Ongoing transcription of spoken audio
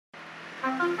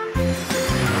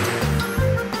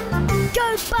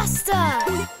Go,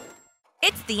 Buster!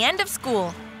 It's the end of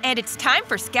school, and it's time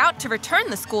for Scout to return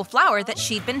the school flower that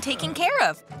she'd been taking care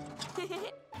of.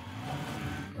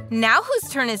 Now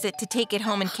whose turn is it to take it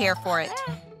home and care for it?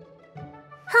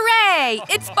 Hooray!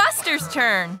 It's Buster's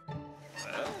turn!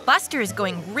 Buster is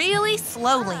going really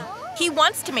slowly. He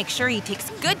wants to make sure he takes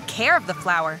good care of the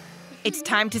flower. It's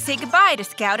time to say goodbye to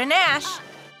Scout and Ash.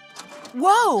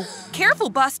 Whoa! Careful,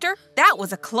 Buster! That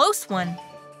was a close one.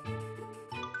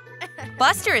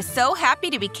 Buster is so happy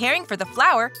to be caring for the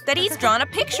flower that he's drawn a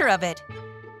picture of it.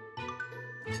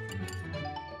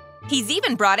 He's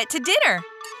even brought it to dinner.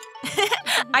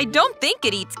 I don't think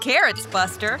it eats carrots,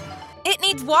 Buster. It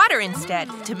needs water instead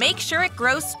to make sure it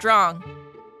grows strong.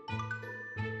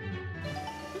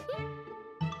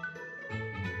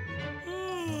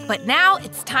 But now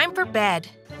it's time for bed.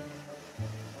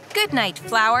 Good night,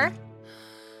 flower.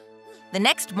 The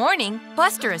next morning,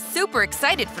 Buster is super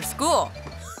excited for school.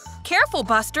 Careful,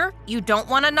 Buster. You don't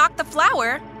want to knock the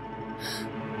flower.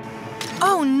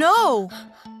 Oh no!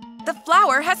 The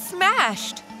flower has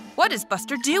smashed. What is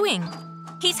Buster doing?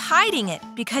 He's hiding it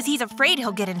because he's afraid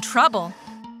he'll get in trouble.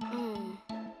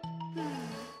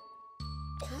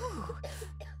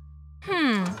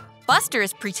 Buster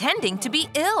is pretending to be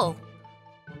ill.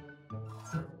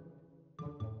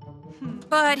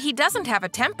 But he doesn't have a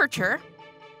temperature.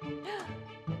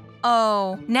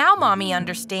 Oh, now Mommy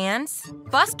understands.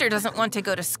 Buster doesn't want to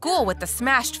go to school with the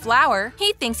smashed flower.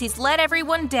 He thinks he's let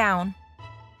everyone down.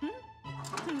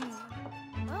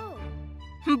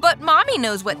 But Mommy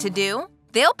knows what to do.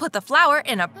 They'll put the flower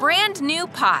in a brand new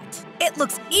pot. It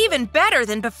looks even better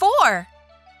than before.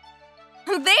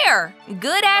 There,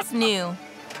 good as new.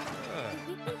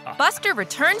 Buster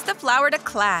returns the flower to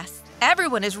class.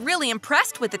 Everyone is really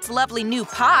impressed with its lovely new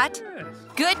pot.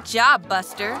 Good job,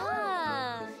 Buster.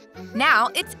 Now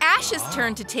it's Ash's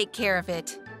turn to take care of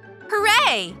it.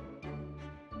 Hooray!